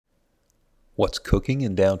What's cooking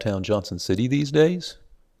in downtown Johnson City these days?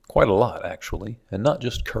 Quite a lot, actually, and not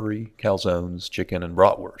just curry, calzones, chicken, and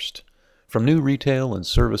bratwurst. From new retail and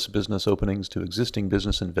service business openings to existing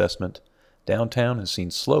business investment, downtown has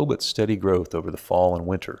seen slow but steady growth over the fall and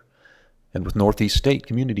winter. And with Northeast State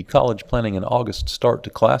Community College planning an August start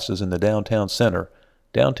to classes in the downtown center,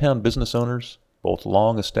 downtown business owners, both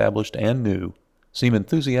long established and new, seem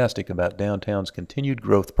enthusiastic about downtown's continued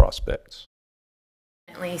growth prospects.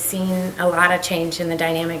 Definitely seen a lot of change in the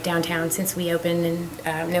dynamic downtown since we opened in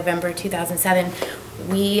November 2007.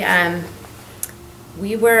 We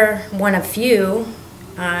were one of few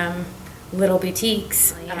little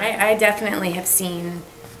boutiques. I definitely have seen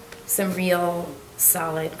some real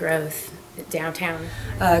solid growth downtown.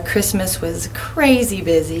 Christmas was crazy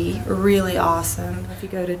busy, really awesome. If you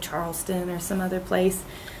go to Charleston or some other place,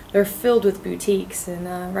 they're filled with boutiques,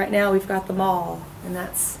 and right now we've got the mall, and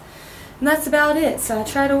that's about it. So I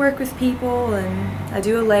try to work with people, and I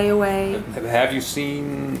do a layaway. Have you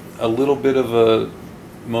seen a little bit of a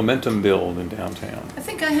momentum build in downtown? I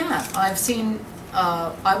think I have. I've seen,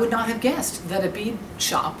 I would not have guessed that a bead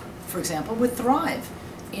shop, for example, would thrive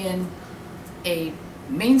in a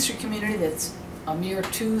Main Street community that's a mere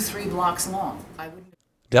 2-3 blocks long. I wouldn't.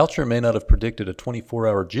 Doucher may not have predicted a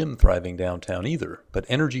 24-hour gym thriving downtown either, but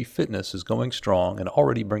Energy Fitness is going strong and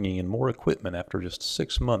already bringing in more equipment after just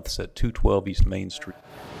 6 months at 212 East Main Street.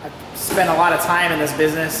 I've spent a lot of time in this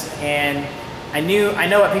business, and I know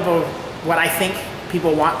what I think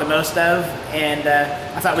people want the most of, and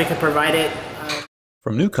I thought we could provide it.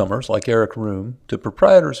 From newcomers like Eric Room, to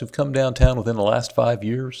proprietors who've come downtown within the last 5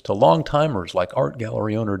 years, to long-timers like art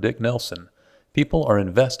gallery owner Dick Nelson, people are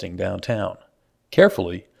investing downtown.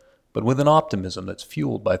 Carefully, but with an optimism that's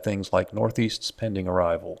fueled by things like Northeast's pending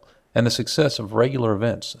arrival and the success of regular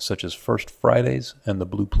events such as First Fridays and the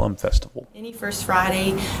Blue Plum Festival. Any First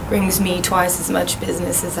Friday brings me twice as much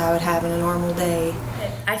business as I would have in a normal day.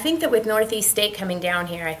 I think that with Northeast State coming down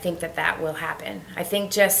here, I think that will happen. I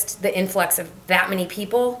think just the influx of that many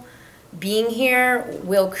people being here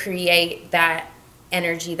will create that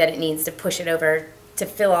energy that it needs to push it over to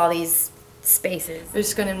fill all these spaces.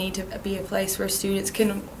 There's going to need to be a place where students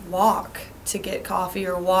can walk to get coffee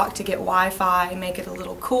or walk to get Wi-Fi, make it a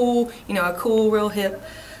little cool, a cool, real hip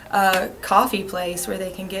coffee place where they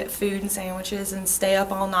can get food and sandwiches and stay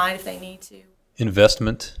up all night if they need to.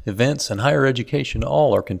 Investment, events, and higher education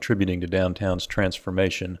all are contributing to downtown's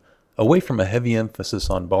transformation away from a heavy emphasis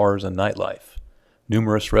on bars and nightlife.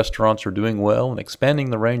 Numerous restaurants are doing well and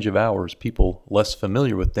expanding the range of hours people less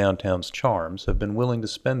familiar with downtown's charms have been willing to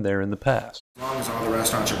spend there in the past. As long as all the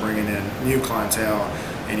restaurants are bringing in new clientele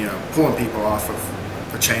and pulling people off of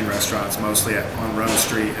the chain restaurants, mostly on Rose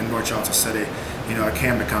Street in North Johnson City, it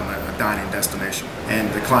can become a dining destination. And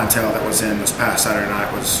the clientele that was in this past Saturday night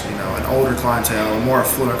was an older clientele, a more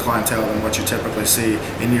affluent clientele than what you typically see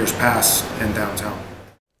in years past in downtown.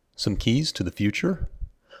 Some keys to the future?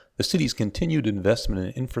 The city's continued investment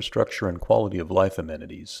in infrastructure and quality of life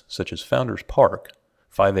amenities, such as Founders Park,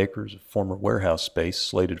 5 acres of former warehouse space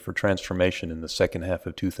slated for transformation in the second half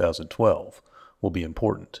of 2012, will be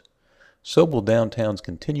important. So will downtown's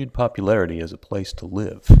continued popularity as a place to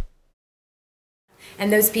live.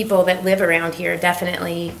 And those people that live around here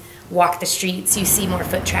definitely walk the streets. You see more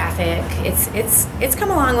foot traffic. It's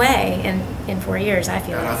come a long way in 4 years, I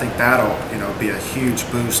feel. And I think that'll be a huge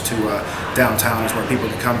boost to downtown, is where people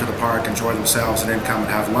can come to the park, enjoy themselves, and then come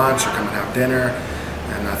and have lunch or come and have dinner.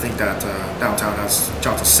 And I think that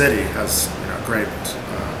Johnson City has great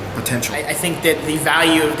potential. I think that the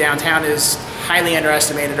value of downtown is highly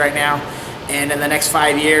underestimated right now, and in the next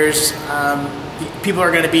 5 years, people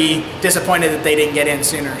are going to be disappointed that they didn't get in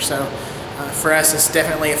sooner. So for us, it's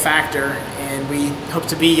definitely a factor, and we hope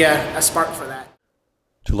to be a spark for that.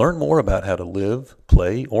 To learn more about how to live,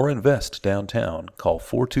 play, or invest downtown, call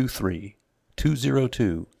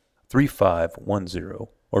 423-202-3510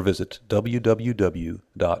 or visit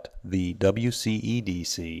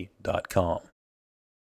www.thewcedc.com.